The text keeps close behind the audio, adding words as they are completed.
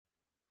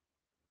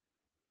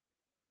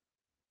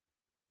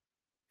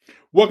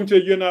Welcome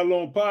to You're Not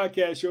Alone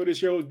podcast show. This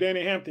show is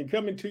Danny Hampton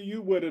coming to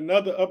you with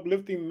another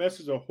uplifting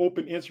message of hope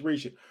and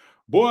inspiration.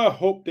 Boy, I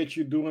hope that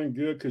you're doing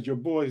good because your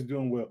boy is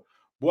doing well.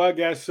 Boy, I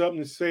got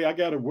something to say. I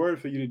got a word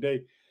for you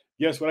today.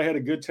 Guess what? I had a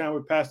good time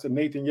with Pastor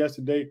Nathan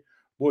yesterday.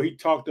 Boy, he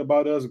talked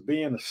about us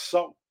being the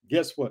salt.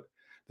 Guess what?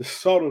 The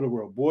salt of the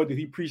world. Boy, did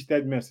he preach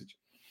that message.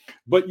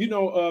 But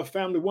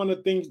family, one of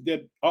the things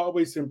that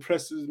always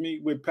impresses me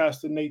with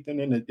Pastor Nathan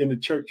in the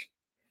church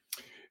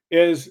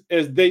is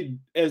as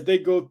they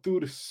go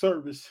through the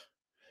service,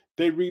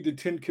 they read the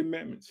Ten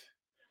Commandments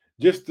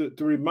just to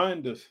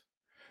remind us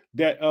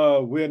that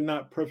we're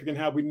not perfect and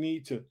how we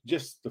need to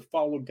just to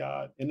follow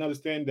God and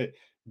understand that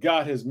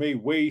God has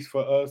made ways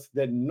for us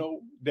that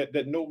no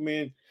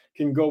man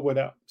can go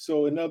without.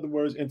 So in other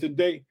words, and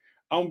today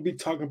I'm gonna be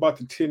talking about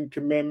the Ten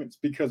Commandments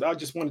because I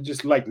just want to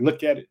just like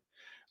look at it.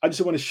 I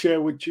just want to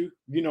share with you,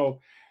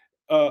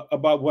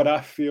 about what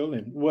I feel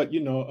and what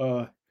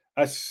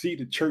I see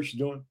the church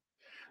doing.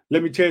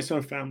 Let me tell you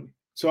something, family.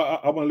 So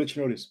I want to let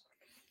you know this.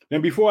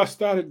 And before I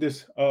started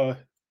this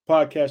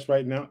podcast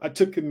right now, I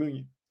took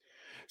communion.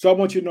 So I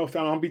want you to know,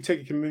 family, I'll be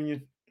taking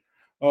communion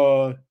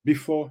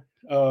before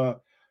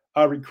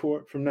I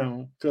record from now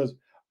on because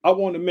I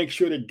want to make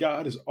sure that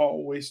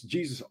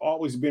Jesus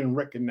always being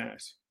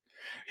recognized.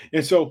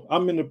 And so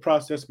I'm in the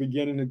process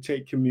beginning to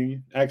take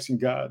communion, asking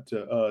God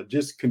to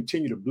just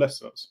continue to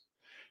bless us.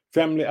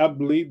 Family, I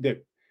believe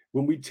that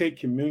when we take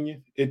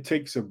communion, it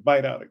takes a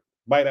bite out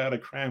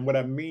of crime. What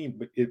I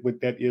mean with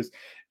that is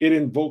it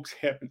invokes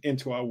heaven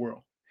into our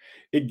world.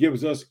 It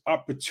gives us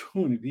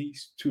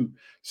opportunities to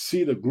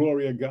see the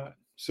glory of God.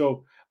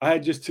 So I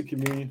had just took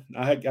communion.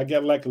 I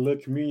got like a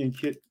little communion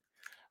kit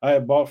I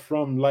had bought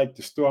from like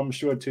the store. I'm gonna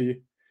show it to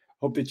you.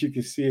 Hope that you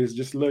can see it. It's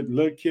just a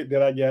little kit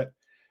that I got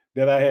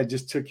that I had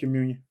just took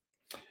communion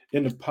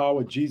in the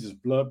power of Jesus'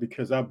 blood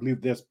because I believe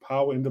there's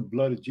power in the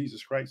blood of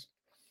Jesus Christ.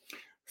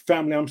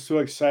 Family, I'm so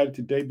excited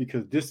today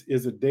because this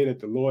is a day that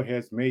the Lord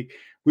has made.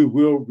 We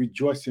will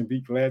rejoice and be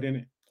glad in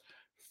it.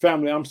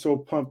 Family, I'm so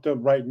pumped up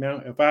right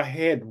now. If I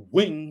had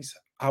wings,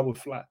 I would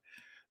fly.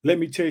 Let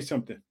me tell you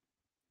something.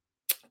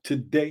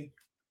 Today,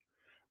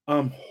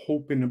 I'm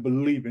hoping and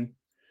believing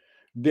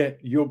that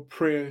your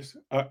prayers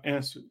are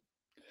answered,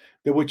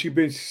 that what you've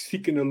been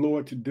seeking the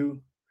Lord to do,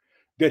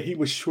 that He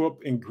will show up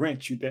and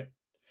grant you that.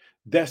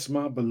 That's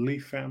my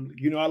belief, family.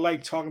 I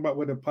like talking about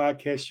what the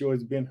podcast show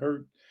has been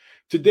heard.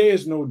 Today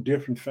is no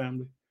different,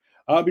 family.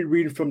 I'll be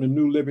reading from the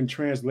New Living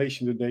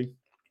Translation today.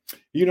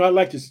 I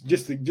like to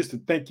just to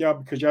thank y'all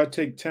because y'all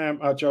take time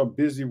out y'all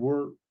busy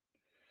work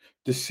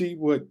to see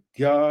what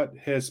God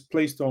has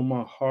placed on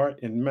my heart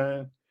and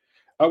mind.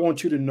 I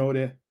want you to know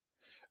that.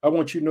 I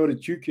want you to know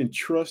that you can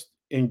trust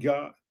in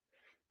God,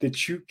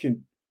 that you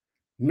can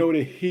know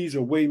that He's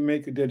a way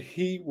maker, that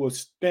He will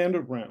stand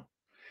around.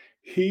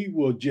 He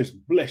will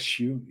just bless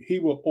you. He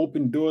will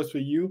open doors for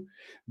you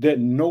that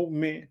no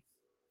man,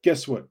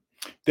 guess what?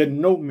 That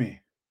no man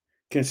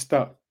can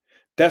stop.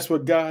 That's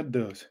what God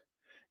does.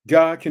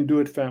 God can do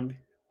it, family.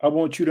 I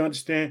want you to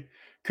understand.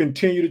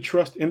 Continue to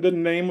trust in the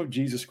name of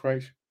Jesus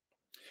Christ.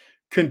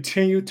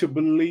 Continue to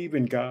believe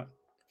in God.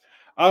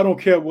 I don't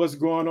care what's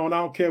going on. I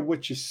don't care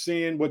what you're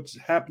seeing, what's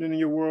happening in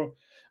your world.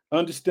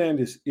 Understand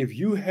this. If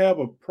you have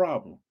a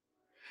problem,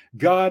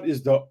 God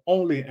is the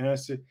only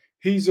answer.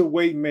 He's a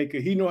way maker.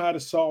 He know how to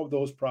solve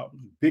those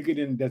problems. Bigger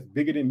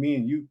than me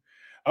and you.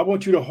 I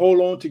want you to hold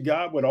on to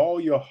God with all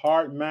your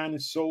heart, mind,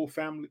 and soul,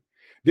 family.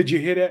 Did you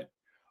hear that?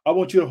 I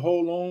want you to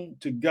hold on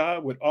to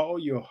God with all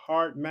your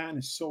heart, mind,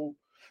 and soul,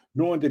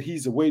 knowing that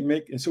He's a way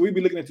maker. And so we'll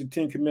be looking at the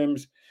Ten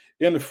Commandments.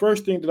 And the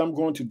first thing that I'm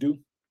going to do,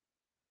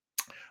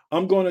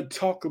 I'm going to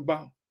talk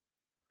about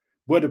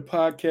where the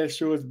podcast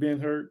show is being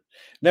heard.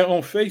 Now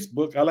on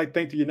Facebook, I like to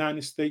thank the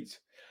United States.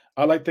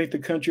 I like to thank the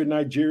country of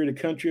Nigeria, the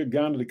country of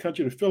Ghana, the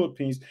country of the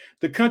Philippines,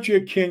 the country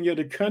of Kenya,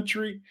 the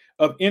country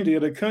of India,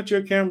 the country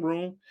of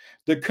Cameroon,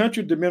 the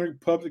country of Dominican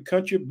Republic, the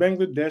country of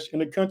Bangladesh,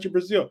 and the country of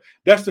Brazil.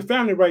 That's the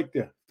family right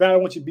there. Family, I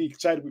want you to be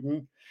excited with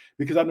me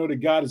because I know that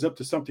God is up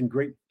to something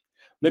great.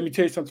 Let me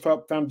tell you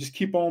something, family. Just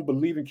keep on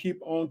believing, keep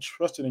on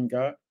trusting in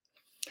God.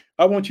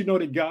 I want you to know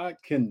that God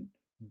can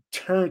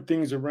turn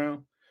things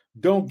around.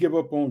 Don't give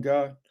up on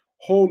God.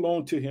 Hold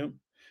on to Him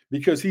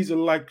because He's a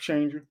life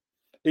changer.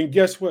 And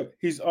guess what?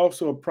 He's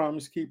also a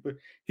promise keeper.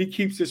 He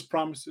keeps His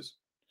promises,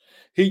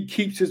 He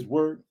keeps His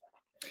word.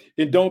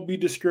 And don't be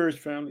discouraged,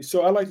 family.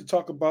 So I like to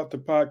talk about the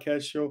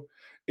podcast show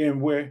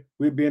and where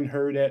we're being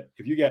heard at.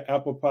 If you got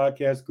Apple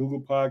Podcasts, Google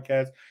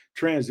Podcasts,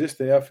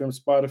 Transistor FM,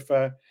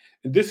 Spotify,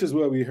 and this is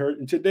where we heard.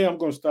 And today I'm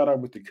going to start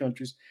out with the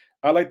countries.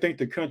 I like to think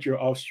the country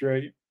of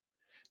Australia,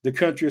 the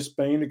country of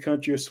Spain, the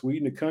country of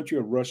Sweden, the country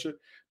of Russia,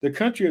 the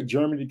country of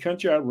Germany, the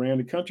country of Iran,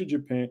 the country of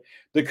Japan,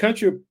 the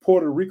country of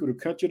Puerto Rico, the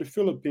country of the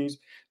Philippines,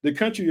 the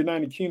country of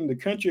United Kingdom, the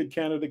country of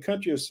Canada, the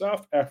country of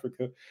South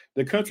Africa,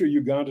 the country of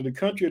Uganda, the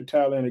country of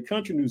Thailand, the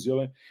country of New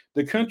Zealand,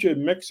 the country of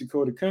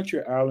Mexico, the country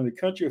of Ireland, the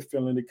country of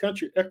Finland, the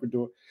country of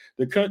Ecuador,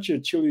 the country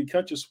of Chile, the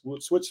country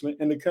of Switzerland,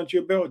 and the country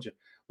of Belgium.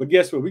 But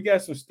guess what? We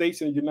got some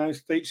states in the United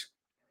States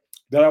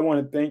that I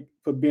want to thank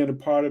for being a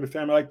part of the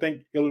family. I like to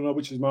thank Illinois,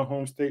 which is my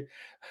home state.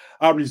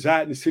 I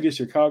reside in the city of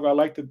Chicago. I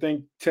like to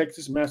thank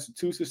Texas,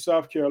 Massachusetts,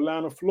 South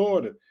Carolina,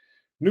 Florida,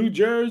 New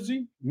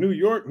Jersey, New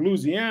York,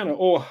 Louisiana,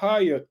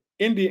 Ohio,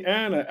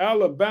 Indiana,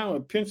 Alabama,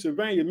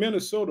 Pennsylvania,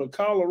 Minnesota,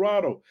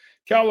 Colorado,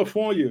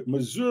 California,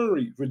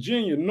 Missouri,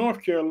 Virginia,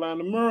 North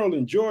Carolina,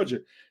 Maryland, Georgia,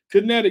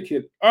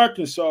 Connecticut,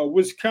 Arkansas,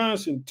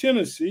 Wisconsin,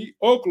 Tennessee,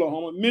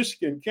 Oklahoma,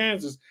 Michigan,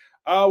 Kansas,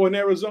 Iowa, and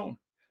Arizona.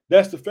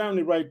 That's the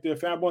family right there.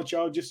 Family, I want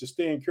y'all just to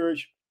stay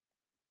encouraged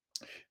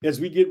as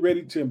we get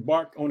ready to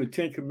embark on the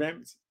 10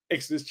 Commandments,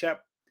 Exodus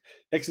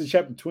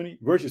chapter 20,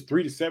 verses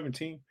 3 to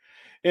 17.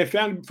 And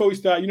family, before we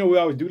start, we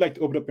always do like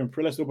to open up in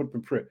prayer. Let's open up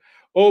in prayer.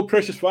 Oh,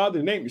 precious Father,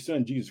 in the name of your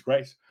Son, Jesus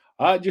Christ,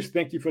 I just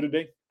thank you for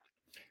today.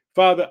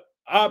 Father,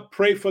 I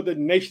pray for the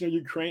nation of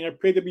Ukraine. I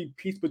pray there be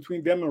peace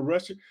between them and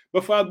Russia.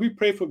 But Father, we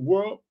pray for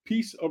world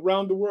peace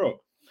around the world.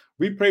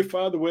 We pray,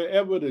 Father,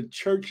 wherever the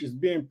church is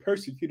being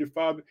persecuted,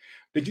 Father,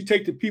 that you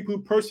take the people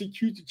who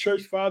persecute the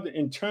church, Father,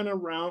 and turn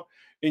around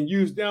and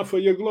use them for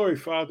your glory,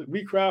 Father.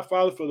 We cry,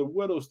 Father, for the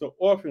widows, the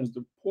orphans,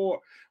 the poor.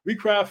 We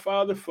cry,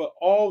 Father, for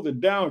all the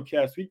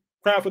downcast. We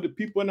cry for the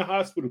people in the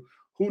hospital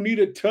who need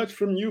a touch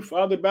from you,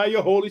 Father, by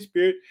your Holy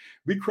Spirit.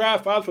 We cry,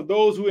 Father, for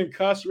those who are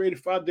incarcerated,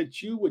 Father,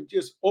 that you would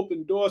just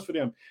open doors for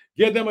them.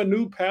 Give them a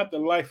new path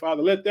of life,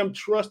 Father. Let them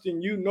trust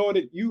in you, know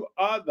that you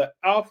are the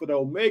Alpha, the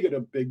Omega, the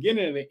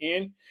beginning and the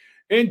end.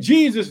 In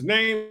Jesus'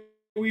 name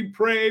we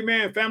pray,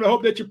 amen. Family, I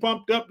hope that you're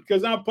pumped up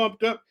because I'm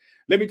pumped up.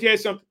 Let me tell you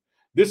something.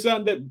 This is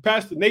something that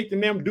Pastor Nathan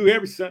and them do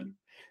every Sunday.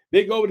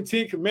 They go over the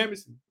 10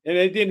 Commandments,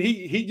 and then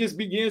he just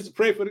begins to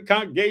pray for the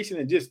congregation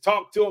and just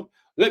talk to them.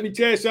 Let me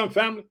tell you something,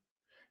 family.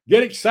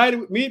 Get excited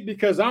with me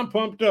because I'm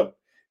pumped up.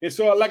 And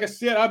so, like I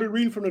said, I'll be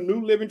reading from the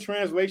New Living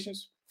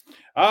Translations.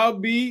 I'll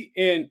be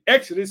in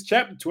Exodus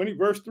chapter 20,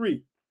 verse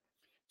 3.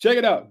 Check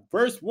it out.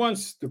 Verse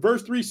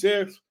 3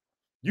 says,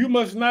 you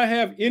must not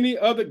have any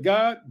other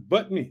God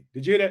but me.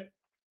 Did you hear that?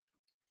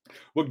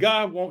 What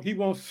God wants, he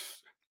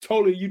wants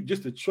totally you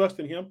just to trust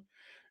in him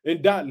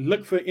and not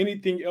look for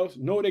anything else.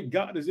 Know that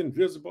God is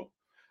invisible,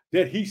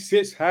 that he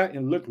sits high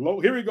and look low.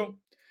 Here we go.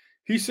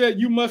 He said,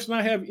 you must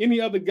not have any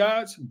other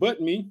gods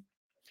but me.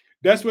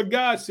 That's what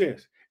God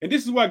says. And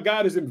this is why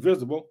God is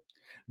invisible.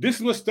 This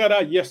is what stood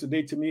out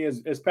yesterday to me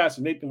as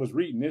Pastor Nathan was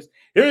reading this.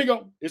 Here we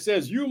go. It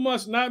says, you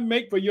must not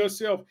make for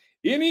yourself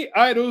any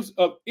idols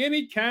of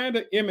any kind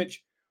of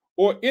image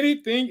or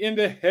anything in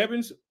the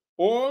heavens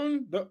or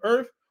on the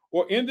earth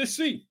or in the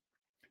sea.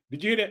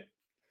 Did you hear that?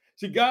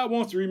 See, God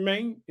wants to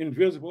remain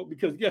invisible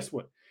because guess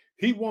what?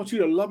 He wants you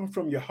to love him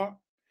from your heart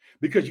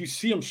because you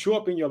see him show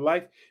up in your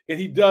life and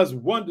he does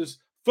wonders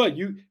for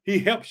you. He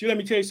helps you. Let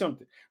me tell you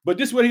something. But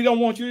this is what he don't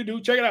want you to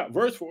do. Check it out.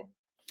 Verse 4.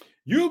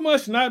 You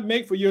must not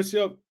make for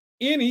yourself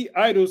any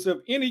idols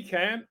of any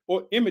kind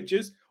or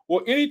images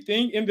or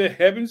anything in the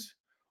heavens,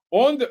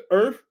 on the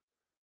earth,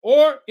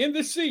 or in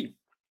the sea.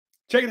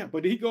 Check it out.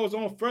 But he goes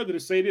on further to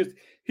say this.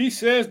 He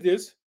says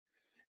this,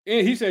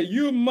 and he said,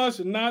 you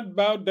must not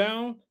bow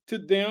down to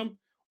them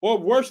or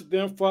worship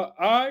them, for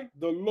I,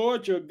 the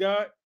Lord your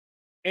God,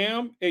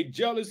 am a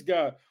jealous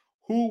God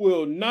who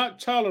will not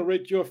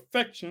tolerate your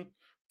affection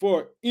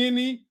for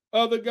any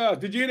other gods.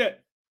 Did you hear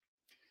that?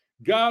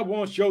 God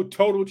wants your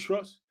total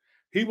trust.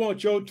 He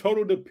wants your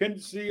total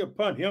dependency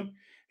upon him.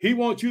 He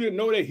wants you to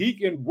know that he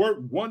can work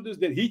wonders,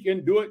 that he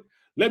can do it.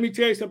 Let me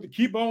tell you something.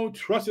 Keep on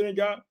trusting in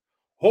God.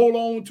 Hold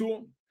on to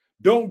him.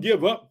 Don't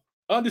give up.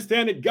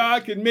 Understand that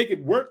God can make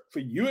it work for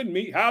you and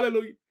me.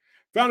 Hallelujah.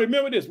 Family,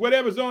 remember this.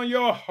 Whatever's on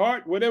your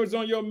heart, whatever's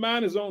on your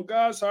mind is on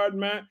God's heart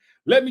and mind.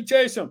 Let me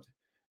tell you something.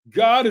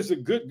 God is a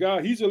good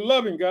God. He's a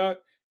loving God.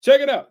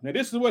 Check it out. Now,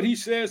 this is what he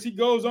says. He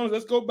goes on.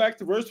 Let's go back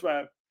to verse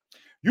 5.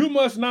 You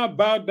must not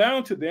bow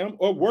down to them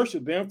or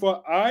worship them,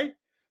 for I,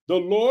 the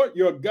Lord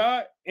your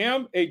God,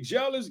 am a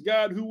jealous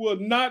God who will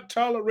not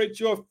tolerate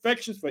your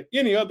affections for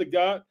any other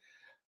God.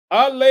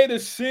 I lay the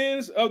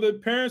sins of the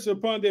parents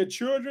upon their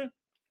children.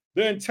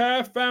 The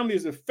entire family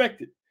is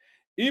affected,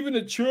 even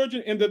the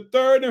children in the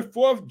third and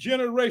fourth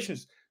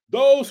generations,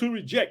 those who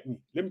reject me.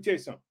 Let me tell you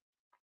something.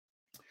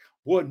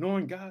 Boy,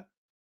 knowing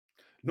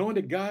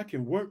that God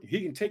can work,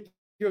 he can take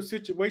your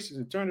situations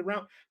and turn it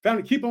around.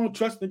 Family, keep on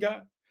trusting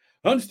God.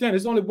 Understand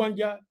there's only one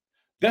God.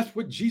 That's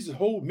what Jesus'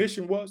 whole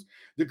mission was,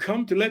 to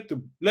come to let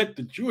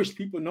the Jewish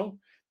people know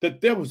that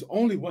there was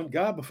only one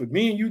God, but for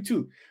me and you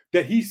too,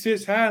 that he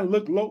sits high and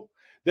look low,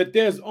 that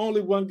there's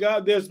only one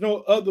God. There's no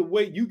other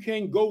way. You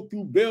can't go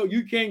through Baal.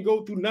 You can't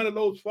go through none of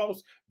those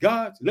false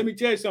gods. Let me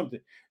tell you something.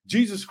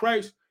 Jesus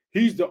Christ,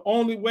 he's the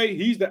only way.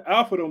 He's the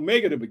Alpha, the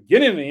Omega, the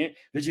beginning and the end.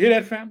 Did you hear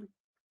that, family?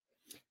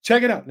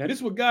 Check it out. Now, this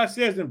is what God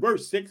says in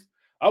verse 6.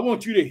 I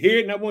want you to hear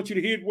it, and I want you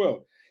to hear it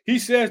well. He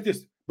says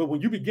this, but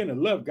when you begin to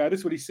love God,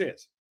 this is what he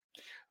says.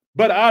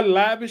 But I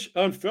lavish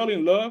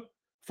unfailing love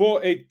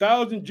for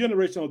 1,000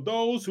 generations of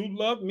those who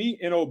love me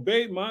and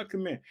obey my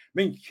command. I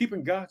mean,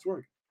 keeping God's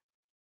word.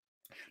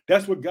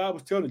 That's what God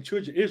was telling the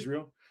children of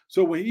Israel.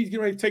 So when he's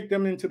getting ready to take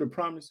them into the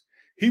promise,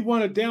 he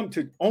wanted them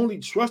to only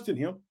trust in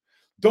him.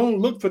 Don't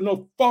look for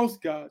no false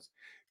gods.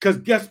 Because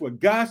guess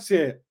what? God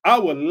said, I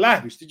will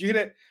lavish. Did you hear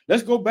that?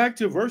 Let's go back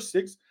to verse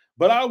 6.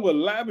 But I will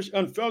lavish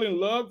unfailing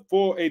love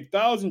for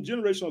 1,000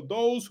 generations of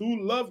those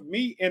who love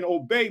me and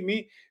obey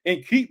me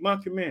and keep my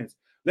commands.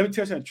 Let me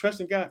tell you something.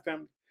 Trust in God,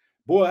 family.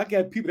 Boy, I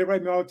got people that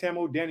write me all the time,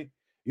 oh, Danny,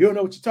 you don't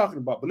know what you're talking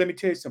about. But let me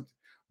tell you something.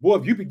 Boy,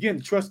 if you begin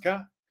to trust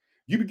God,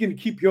 you begin to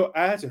keep your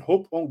eyes and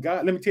hope on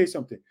God. Let me tell you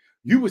something.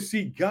 You will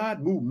see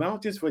God move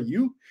mountains for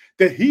you,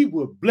 that he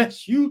will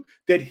bless you,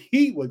 that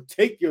he will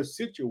take your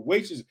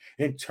situations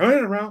and turn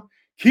it around.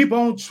 Keep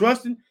on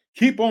trusting,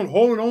 keep on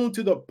holding on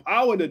to the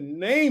power of the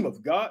name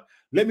of God.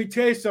 Let me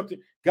tell you something.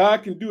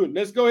 God can do it.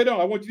 Let's go ahead on.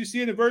 I want you to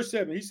see it in verse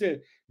 7. He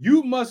said,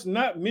 you must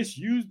not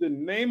misuse the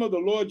name of the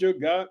Lord your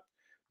God.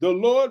 The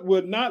Lord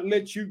will not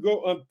let you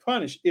go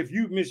unpunished if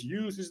you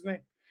misuse his name.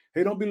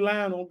 Hey, don't be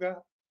lying on God.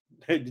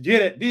 Hey, did you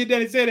hear that? Did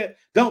Daddy say that?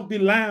 Don't be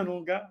lying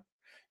on God.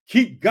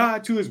 Keep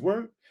God to his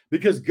word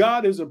because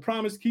God is a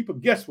promise keeper.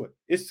 Guess what?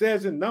 It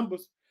says in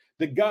Numbers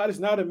that God is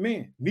not a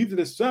man, neither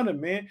the son of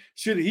man.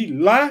 Should he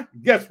lie?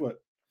 Guess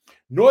what?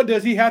 Nor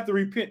does he have to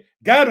repent.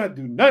 God don't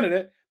do none of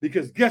that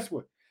because guess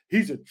what?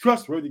 He's a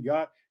trustworthy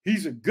God.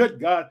 He's a good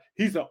God.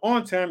 He's an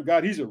on-time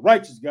God. He's a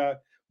righteous God.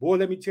 Boy,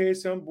 let me tell you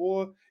something,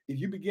 boy. If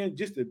you begin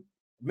just to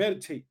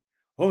meditate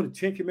on the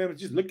 10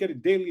 Commandments, just look at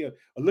it daily or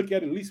look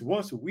at it at least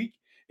once a week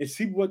and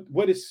see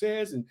what it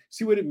says and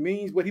see what it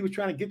means, what he was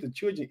trying to get the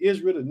children of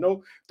Israel to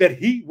know, that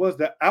he was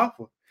the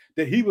Alpha,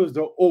 that he was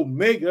the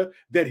Omega,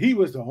 that he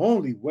was the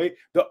only way,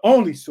 the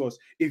only source.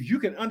 If you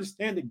can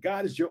understand that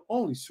God is your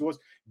only source,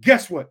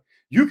 guess what?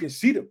 You can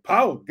see the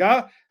power of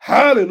God.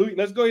 Hallelujah.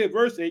 Let's go ahead.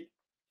 Verse 8.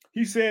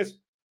 He says,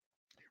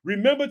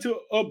 remember to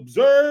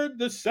observe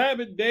the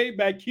Sabbath day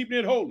by keeping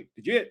it holy.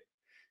 Did you hear it?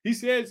 He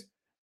says,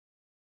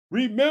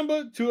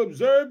 remember to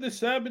observe the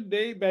Sabbath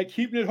day by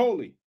keeping it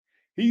holy.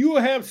 You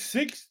will have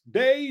 6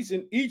 days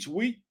in each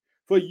week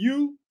for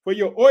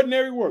your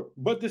ordinary work.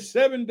 But the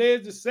 7th day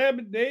is the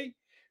Sabbath day,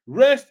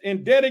 rest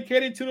and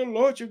dedicated to the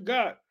Lord your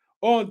God.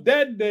 On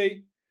that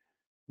day,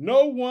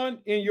 no one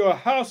in your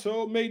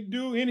household may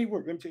do any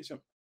work. Let me tell you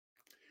something.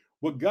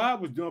 What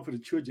God was doing for the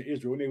children of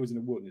Israel when they was in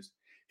the wilderness,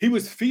 he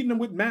was feeding them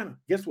with manna.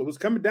 Guess what? It was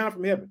coming down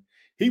from heaven.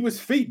 He was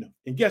feeding them.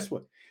 And guess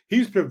what? He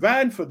was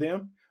providing for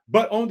them.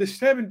 But on the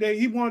 7th day,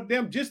 he wanted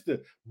them just to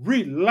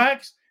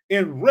relax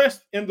and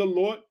rest in the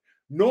Lord,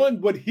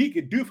 knowing what he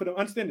could do for them.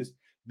 Understand this.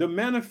 The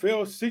manna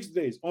fell 6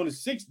 days. On the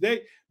 6th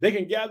day, they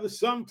can gather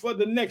some for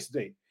the next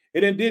day.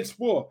 And it did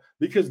spoil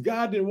because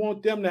God didn't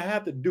want them to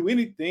have to do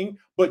anything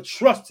but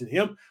trust in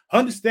him.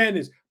 Understand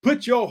this.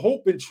 Put your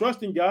hope and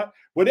trust in God.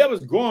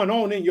 Whatever's going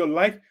on in your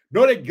life,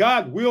 know that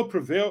God will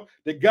prevail,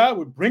 that God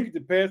will bring it to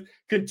pass.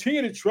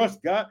 Continue to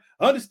trust God.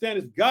 Understand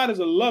this. God is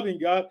a loving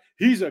God.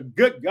 He's a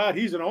good God.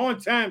 He's an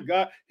on-time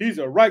God. He's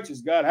a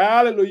righteous God.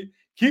 Hallelujah.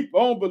 Keep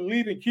on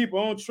believing. Keep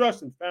on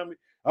trusting, family.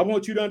 I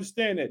want you to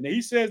understand that. Now,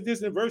 he says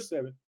this in verse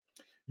 7.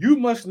 You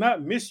must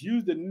not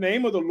misuse the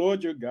name of the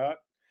Lord your God.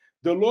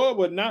 The Lord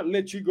will not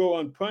let you go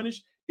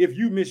unpunished if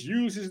you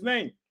misuse his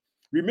name.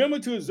 Remember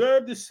to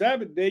observe the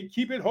Sabbath day,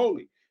 keep it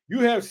holy.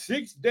 You have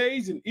 6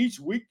 days in each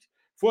week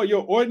for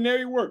your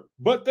ordinary work,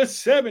 but the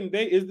 7th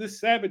day is the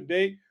Sabbath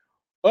day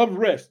of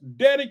rest,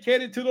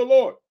 dedicated to the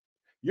Lord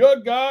your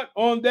God.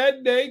 On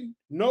that day,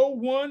 no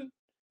one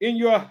in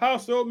your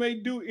household may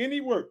do any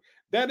work.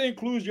 That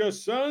includes your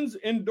sons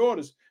and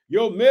daughters,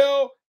 your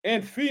male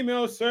and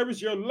female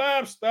servants, your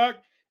livestock,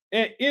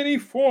 and any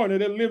foreigner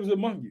that lives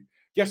among you.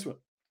 Guess what?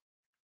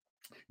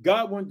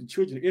 God wanted the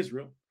children of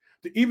Israel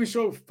to even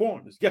show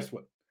foreigners, guess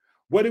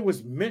what it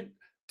was meant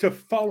to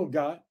follow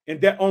God, and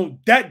that on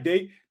that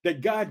day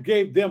that God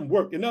gave them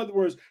work. In other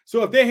words,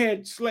 so if they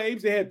had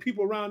slaves, they had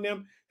people around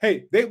them,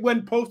 hey, they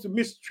wasn't supposed to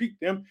mistreat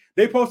them.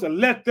 They supposed to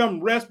let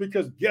them rest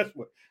because guess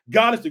what?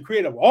 God is the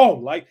creator of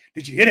all life.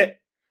 Did you hear that?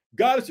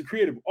 God is the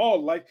creator of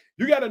all life.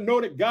 You got to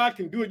know that God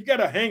can do it. You got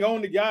to hang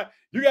on to God.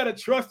 You got to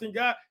trust in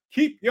God.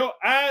 Keep your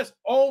eyes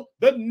on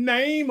the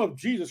name of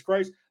Jesus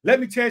Christ. Let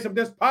me tell you something.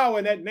 There's power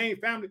in that name,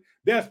 family.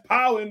 There's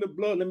power in the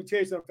blood. Let me tell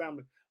you something,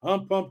 family.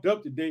 I'm pumped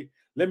up today.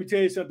 Let me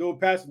tell you something. Old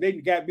Pastor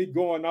Nathan got me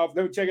going off.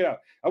 Let me check it out.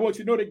 I want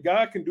you to know that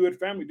God can do it,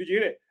 family. Did you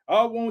hear that?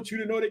 I want you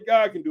to know that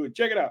God can do it.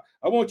 Check it out.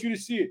 I want you to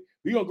see it.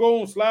 We're going to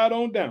go on, slide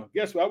on down.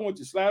 Guess what? I want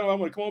you to slide on. I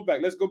want to come on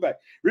back. Let's go back.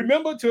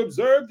 Remember to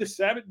observe the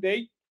Sabbath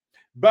day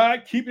by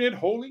keeping it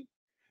holy.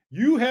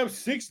 You have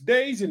 6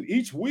 days in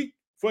each week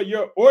for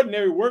your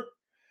ordinary work,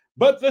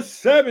 but the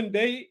 7th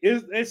day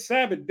is a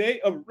Sabbath day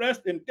of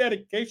rest and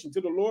dedication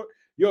to the Lord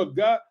your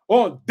God.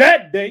 On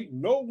that day,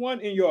 no one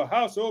in your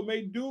household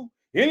may do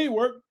any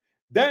work.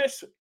 That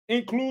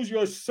includes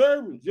your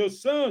servants, your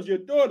sons, your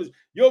daughters,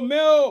 your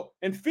male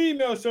and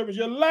female servants,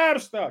 your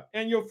livestock,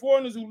 and your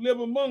foreigners who live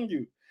among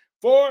you.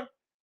 For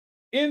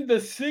in the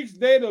 6th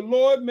day, the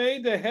Lord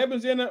made the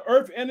heavens and the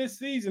earth and the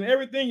seas and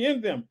everything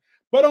in them.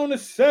 But on the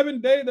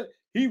 7th day,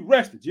 he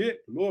rested. Yeah,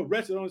 the Lord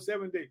rested on the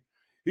 7th day.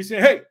 He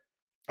said, hey,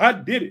 I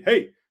did it.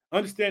 Hey,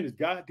 understand this.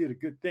 God did a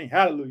good thing.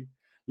 Hallelujah.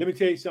 Let me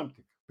tell you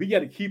something. We got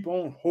to keep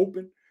on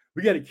hoping.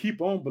 We got to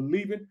keep on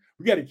believing.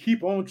 We got to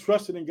keep on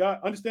trusting in God.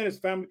 Understand this,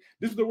 family.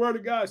 This is the word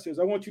of God says.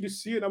 I want you to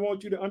see it. I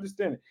want you to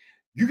understand it.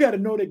 You got to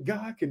know that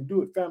God can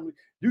do it, family.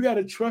 You got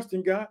to trust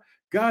in God.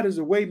 God is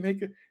a way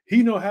maker.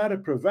 He know how to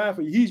provide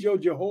for you. He's your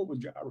Jehovah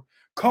Jireh.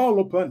 Call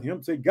upon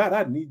him. Say, God,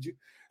 I need you.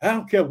 I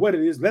don't care what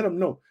it is. Let him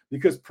know,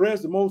 because prayer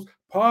is the most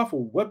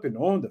powerful weapon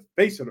on the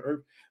face of the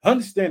earth.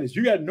 Understand this.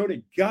 You got to know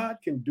that God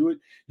can do it.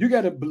 You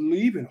got to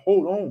believe and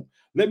hold on.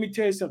 Let me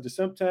tell you something.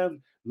 Sometimes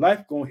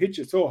life going to hit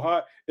you so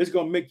hard, it's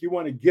going to make you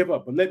want to give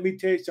up. But let me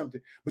tell you something.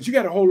 But you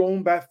got to hold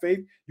on by faith.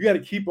 You got to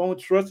keep on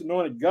trusting,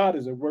 knowing that God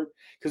is at work,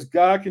 because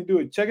God can do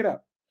it. Check it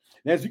out.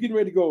 Now, as you're getting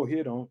ready to go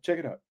ahead on, check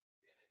it out.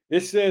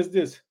 It says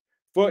this: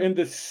 for in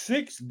the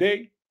sixth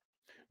day,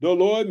 the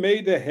Lord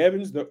made the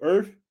heavens, the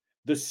earth,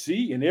 the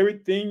sea, and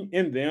everything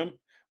in them.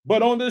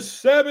 But on the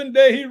seventh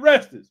day, he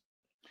rested.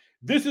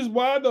 This is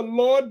why the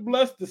Lord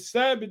blessed the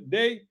Sabbath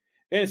day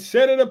and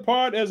set it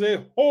apart as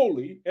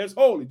holy.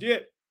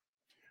 Yet,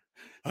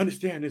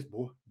 understand this,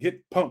 boy.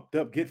 Get pumped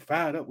up, get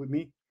fired up with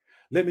me.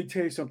 Let me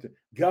tell you something.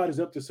 God is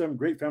up to something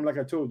great, family. Like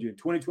I told you, in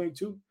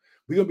 2022,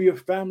 we're going to be a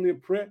family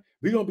of prayer.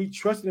 We're going to be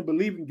trusting and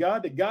believing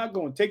God, that God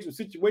going to take some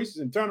situations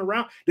and turn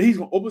around, that he's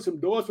going to open some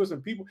doors for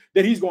some people,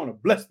 that he's going to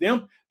bless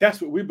them.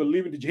 That's what we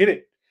believe in. Did you hit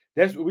it?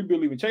 That's what we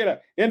believe in. Check it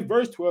out. In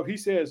verse 12, he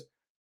says,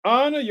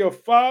 honor your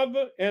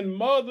father and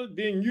mother,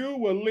 then you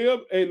will live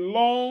a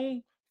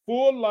long,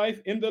 full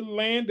life in the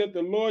land that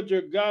the Lord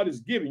your God is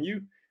giving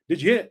you.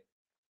 Did you hit it?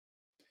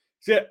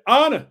 He said,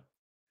 honor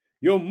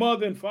your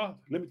mother and father.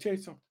 Let me tell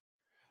you something.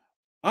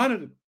 Honor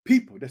the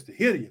people that's the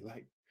head of your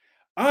life.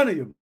 Honor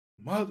your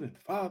mother and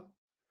father.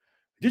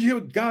 Did you hear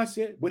what God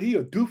said? What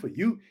he'll do for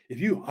you if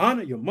you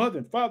honor your mother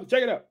and father?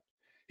 Check it out.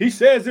 He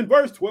says in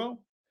verse 12,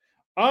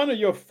 honor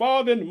your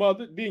father and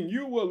mother, then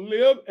you will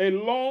live a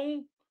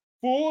long,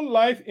 full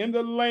life in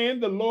the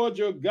land the Lord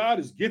your God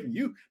is giving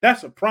you.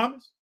 That's a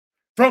promise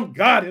from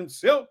God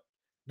himself.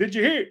 Did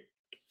you hear it?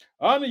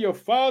 Honor your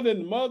father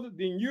and mother,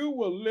 then you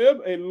will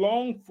live a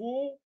long,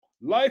 full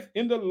life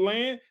in the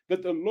land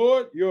that the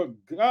Lord your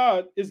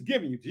God is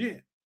giving you. Yeah.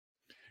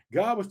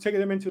 God was taking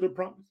them into the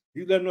promise.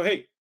 He let them know,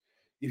 hey,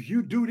 if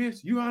you do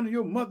this, you honor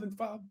your mother and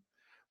father,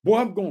 boy,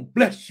 I'm going to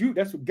bless you.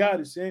 That's what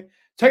God is saying.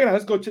 Check it out.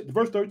 Let's go to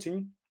verse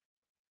 13.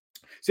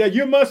 Said,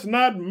 you must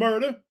not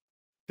murder.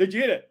 Did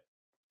you hear that?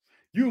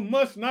 You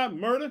must not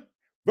murder.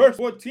 Verse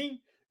 14,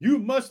 you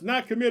must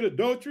not commit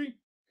adultery.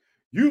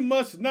 You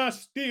must not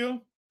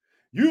steal.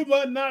 You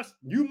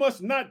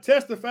must not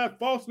testify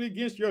falsely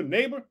against your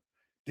neighbor.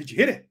 Did you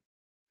hear that?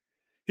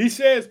 He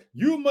says,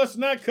 you must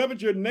not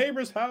covet your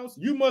neighbor's house.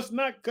 You must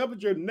not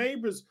covet your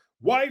neighbor's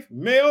wife,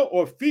 male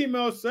or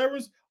female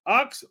servants,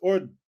 ox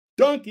or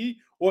donkey,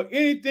 or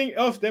anything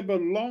else that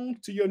belongs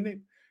to your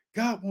neighbor.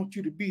 God wants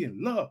you to be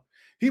in love.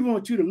 He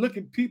wants you to look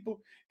at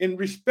people and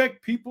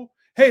respect people.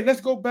 Hey,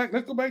 let's go back.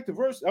 Let's go back to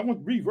verse. I want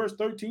to read verse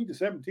 13 to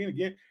 17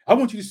 again. I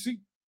want you to see,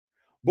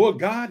 boy,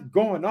 God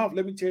going off.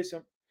 Let me tell you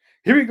something.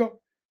 Here we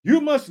go.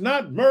 You must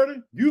not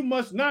murder. You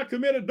must not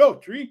commit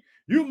adultery.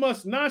 You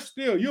must not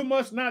steal. You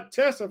must not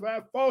testify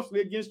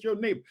falsely against your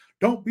neighbor.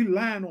 Don't be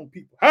lying on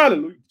people.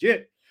 Hallelujah.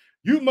 Yet,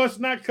 you must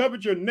not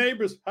covet your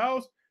neighbor's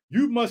house.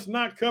 You must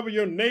not cover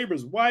your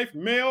neighbor's wife,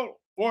 male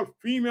or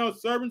female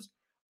servants,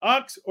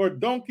 ox or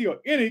donkey, or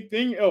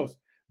anything else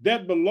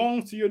that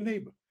belongs to your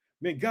neighbor.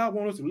 Man, God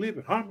wants us to live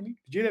in harmony.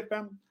 Did you hear that,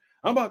 family?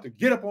 I'm about to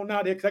get up on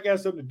out there because I got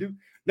something to do.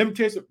 Let me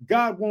tell you something.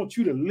 God wants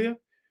you to live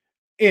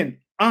in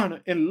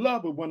honor and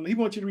love with one another. He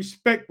wants you to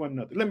respect one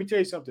another. Let me tell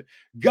you something.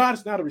 God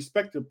is not a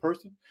respected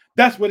person.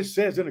 That's what it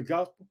says in the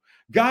gospel.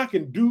 God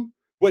can do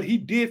what he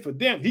did for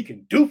them. He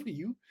can do for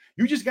you.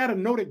 You just got to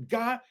know that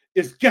God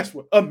is, guess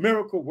what? A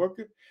miracle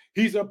worker.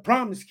 He's a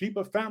promise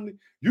keeper, family.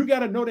 You got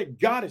to know that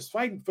God is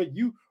fighting for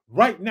you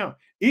right now.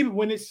 Even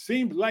when it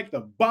seems like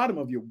the bottom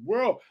of your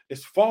world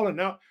is falling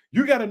out,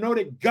 you got to know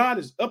that God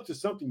is up to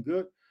something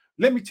good.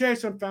 Let me tell you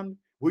something, family.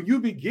 When you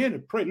begin to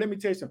pray, let me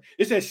tell you something.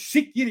 It says,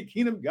 seek ye the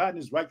kingdom of God and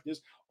his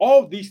righteousness.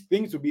 All these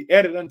things will be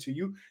added unto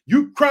you.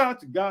 You cry out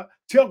to God.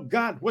 Tell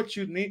God what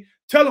you need.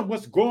 Tell him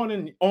what's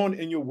going on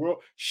in your world.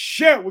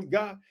 Share it with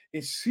God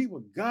and see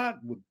what God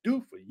will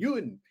do for you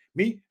and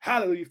me.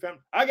 Hallelujah,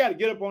 family. I got to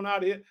get up on out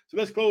of here. So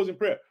let's close in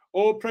prayer.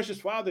 Oh,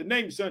 precious Father, in the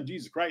name of your Son,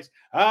 Jesus Christ,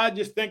 I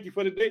just thank you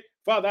for the day.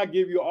 Father, I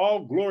give you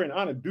all glory and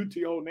honor due to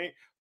your holy name.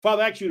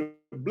 Father, I ask you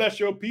to bless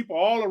your people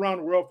all around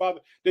the world,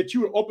 Father, that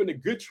you would open the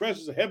good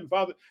treasures of heaven,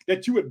 Father,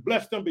 that you would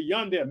bless them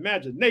beyond their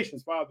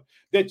imaginations, Father,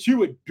 that you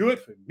would do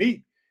it for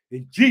me.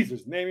 In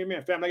Jesus' name,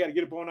 amen. Family, I got to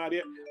get up on out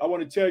here. I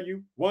want to tell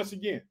you once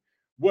again,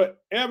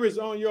 whatever is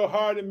on your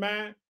heart and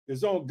mind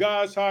is on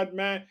God's heart and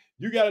mind.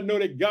 You got to know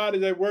that God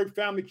is at work,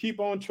 family. Keep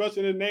on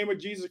trusting in the name of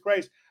Jesus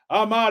Christ.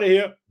 I'm out of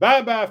here.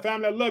 Bye-bye,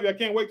 family. I love you. I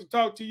can't wait to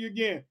talk to you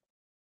again.